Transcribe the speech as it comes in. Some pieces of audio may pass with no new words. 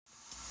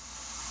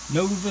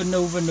Nova,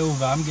 Nova,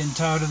 Nova. I'm getting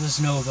tired of this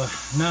Nova.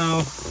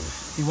 Now,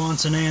 he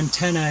wants an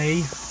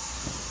antennae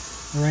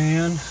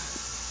ran.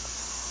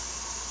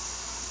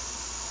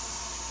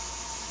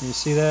 You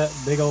see that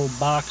big old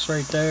box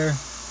right there?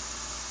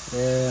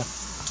 Yeah,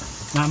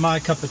 not my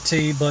cup of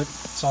tea, but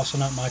it's also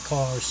not my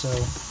car, so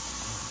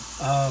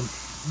I'm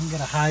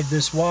gonna hide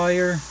this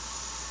wire,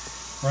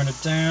 run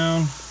it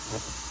down.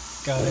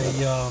 Got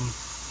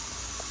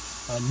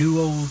a new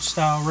old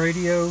style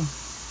radio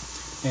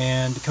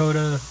and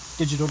Dakota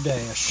digital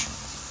dash.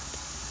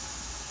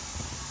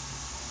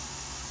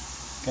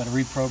 Got to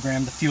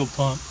reprogram the fuel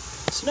pump.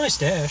 It's a nice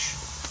dash.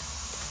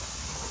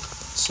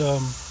 It's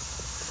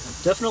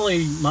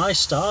definitely my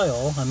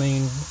style. I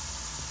mean,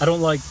 I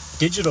don't like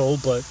digital,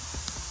 but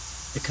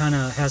it kind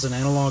of has an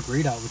analog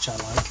readout, which I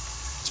like.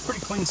 It's a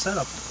pretty clean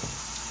setup.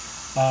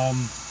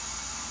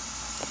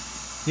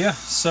 Yeah,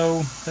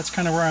 so that's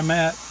kind of where I'm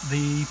at.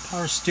 The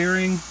power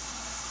steering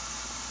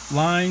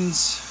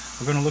lines,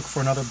 we're going to look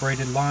for another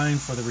braided line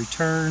for the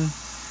return.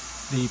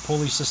 The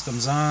pulley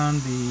system's on,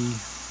 the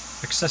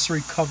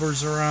accessory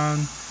covers are on,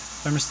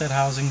 thermostat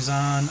housing's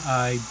on.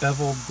 I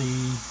beveled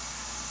the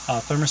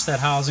thermostat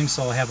housing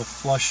so I have a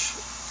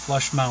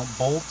flush mount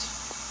bolt.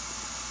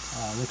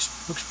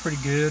 Looks pretty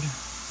good,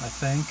 I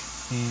think,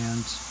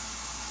 and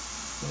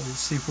we'll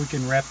see if we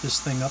can wrap this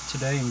thing up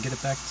today and get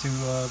it back to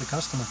the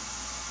customer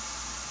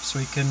so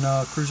he can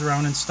cruise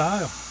around in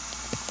style.